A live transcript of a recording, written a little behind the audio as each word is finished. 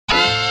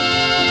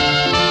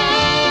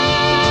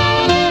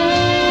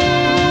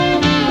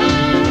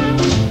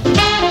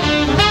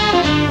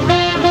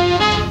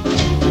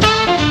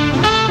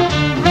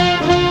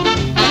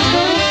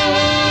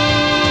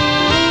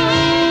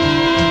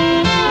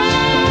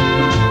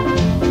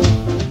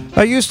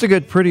I used to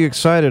get pretty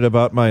excited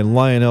about my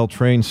Lionel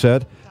train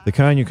set, the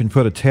kind you can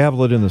put a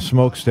tablet in the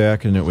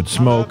smokestack and it would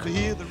smoke.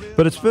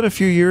 But it's been a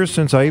few years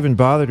since I even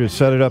bothered to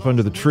set it up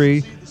under the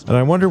tree, and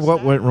I wonder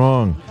what went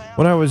wrong.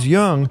 When I was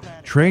young,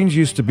 trains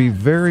used to be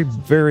very,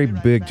 very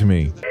big to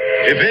me.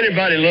 If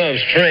anybody loves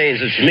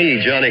trains, it's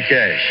me, Johnny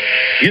Cash.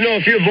 You know,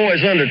 if your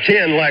boy's under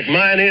 10 like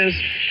mine is,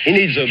 he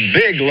needs a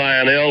big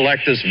Lionel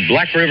like this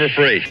Black River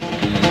Freight.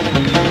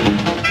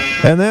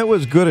 And that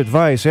was good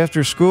advice.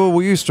 After school,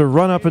 we used to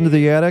run up into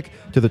the attic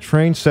to the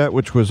train set,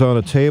 which was on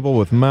a table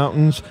with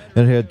mountains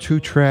and had 2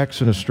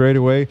 tracks and a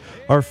straightaway.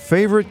 Our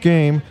favorite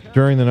game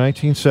during the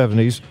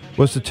 1970s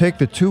was to take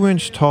the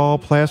 2-inch tall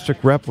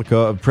plastic replica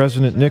of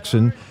President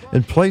Nixon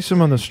and place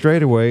him on the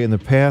straightaway in the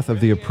path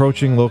of the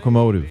approaching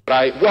locomotive.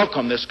 I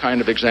welcome this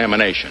kind of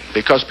examination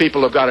because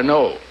people have got to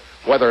know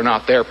whether or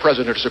not their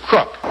president is a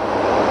crook.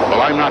 Well,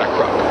 I'm not a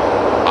crook.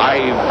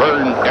 I've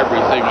earned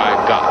everything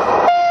I've got.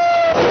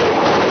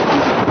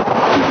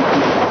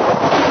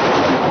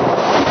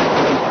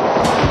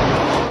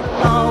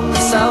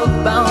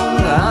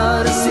 Southbound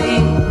out to sea,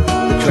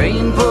 the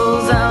train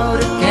pulls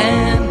out at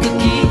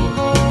Kankakee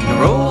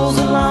and rolls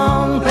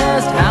along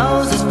past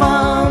houses,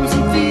 farms,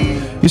 and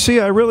fields. You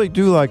see, I really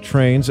do like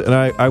trains, and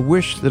I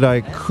wish that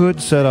I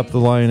could set up the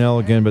Lionel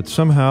again, but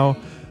somehow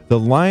the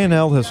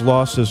Lionel has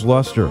lost his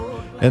luster.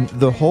 And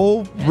the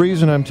whole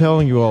reason I'm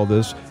telling you all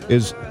this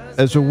is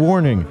as a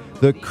warning.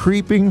 The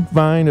creeping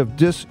vine of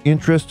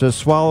disinterest has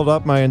swallowed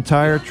up my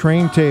entire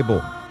train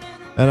table.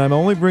 And I'm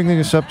only bringing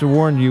this up to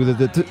warn you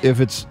that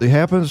if it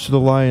happens to the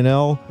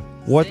Lionel,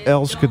 what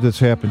else could this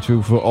happen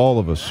to for all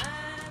of us?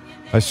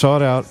 I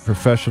sought out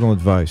professional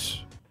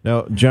advice.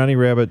 Now, Johnny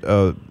Rabbit,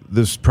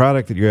 this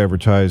product that you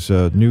advertise,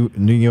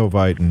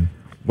 Neovitin,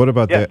 what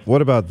about that?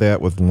 What about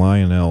that with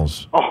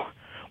Lionels? Oh,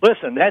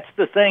 listen, that's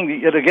the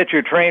thing to get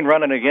your train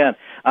running again.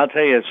 I'll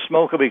tell you,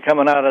 smoke will be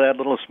coming out of that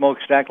little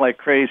smokestack like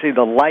crazy.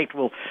 The light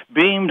will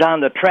beam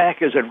down the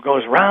track as it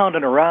goes round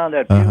and around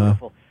that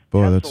beautiful.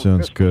 Boy, that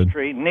sounds good.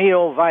 Tree,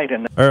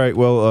 Neovitin. All right,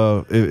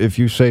 well, if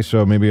you say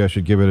so, maybe I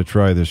should give it a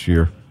try this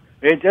year.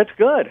 It's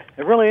good.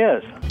 It really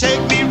is. Take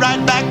me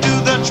right back to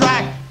the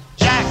track,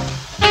 Jack.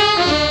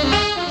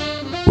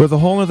 With a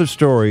whole other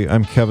story,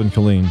 I'm Kevin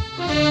Killeen.